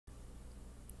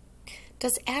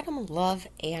Does Adam love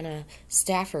Anna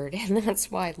Stafford? And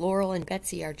that's why Laurel and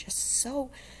Betsy are just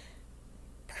so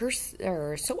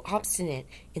obstinate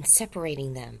in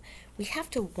separating them. We have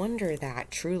to wonder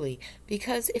that truly,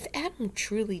 because if Adam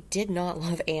truly did not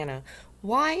love Anna,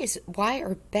 why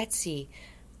are Betsy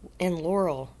and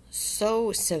Laurel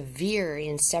so severe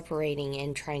in separating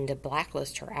and trying to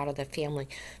blacklist her out of the family?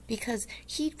 Because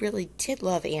he really did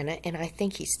love Anna, and I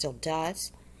think he still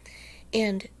does.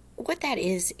 And what that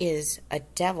is a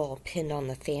devil pinned on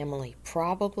the family,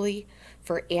 probably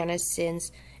for Anna's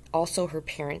sins, also her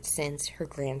parents' sins, her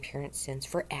grandparents' sins,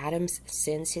 for Adam's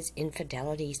sins, his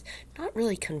infidelities, not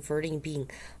really converting, being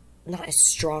not as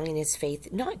strong in his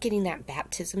faith, not getting that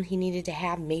baptism he needed to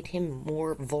have made him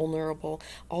more vulnerable.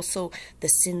 Also, the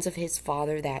sins of his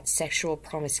father, that sexual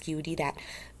promiscuity, that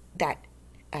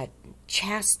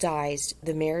chastised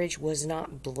the marriage, was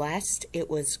not blessed. It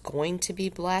was going to be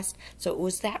blessed. So it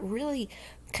was that really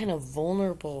kind of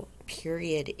vulnerable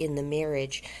period in the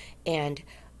marriage, and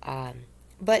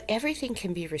but everything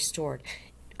can be restored.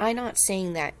 I'm not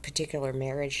saying that particular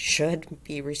marriage should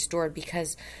be restored,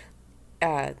 because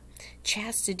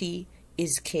chastity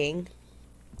is king,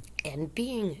 and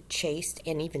being chaste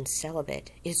and even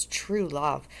celibate is true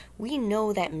love. We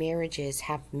know that marriages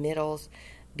have middles,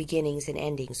 beginnings, and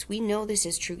endings. We know this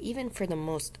is true even for the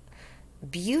most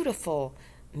beautiful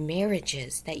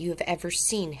marriages that you have ever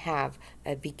seen have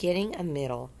a beginning, a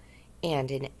middle, and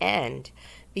an end.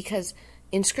 Because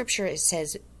in Scripture it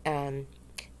says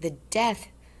the death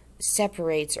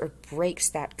separates or breaks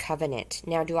that covenant.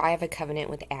 Now, do I have a covenant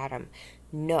with Adam?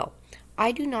 No,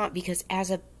 I do not, because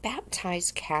as a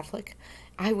baptized Catholic,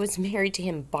 I was married to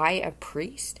him by a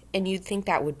priest, and you'd think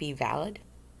that would be valid.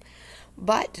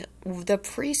 But the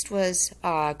priest was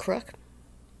crook,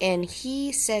 and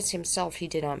he says himself he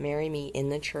did not marry me in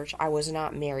the church. I was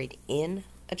not married in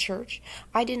a church.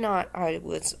 I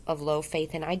was of low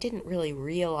faith, and I didn't really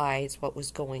realize what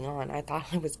was going on. I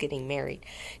thought I was getting married.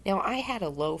 Now, I had a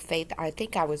low faith. I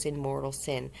think I was in mortal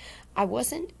sin. I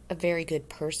wasn't a very good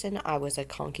person. I was a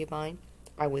concubine.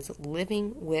 I was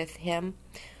living with him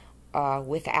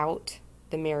without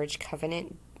the marriage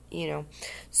covenant,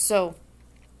 So,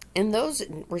 in those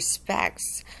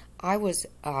respects, I was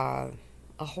a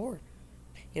whore.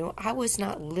 I was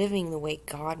not living the way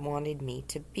God wanted me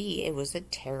to be. It was a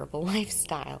terrible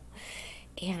lifestyle.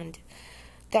 And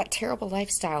that terrible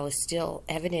lifestyle is still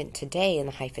evident today in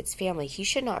the Heifetz family. He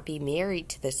should not be married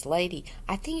to this lady.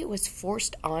 I think it was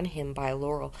forced on him by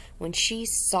Laurel. When she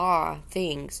saw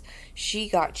things, she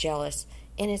got jealous.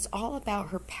 And it's all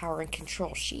about her power and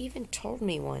control. She even told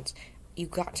me once, you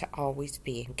got to always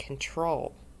be in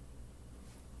control.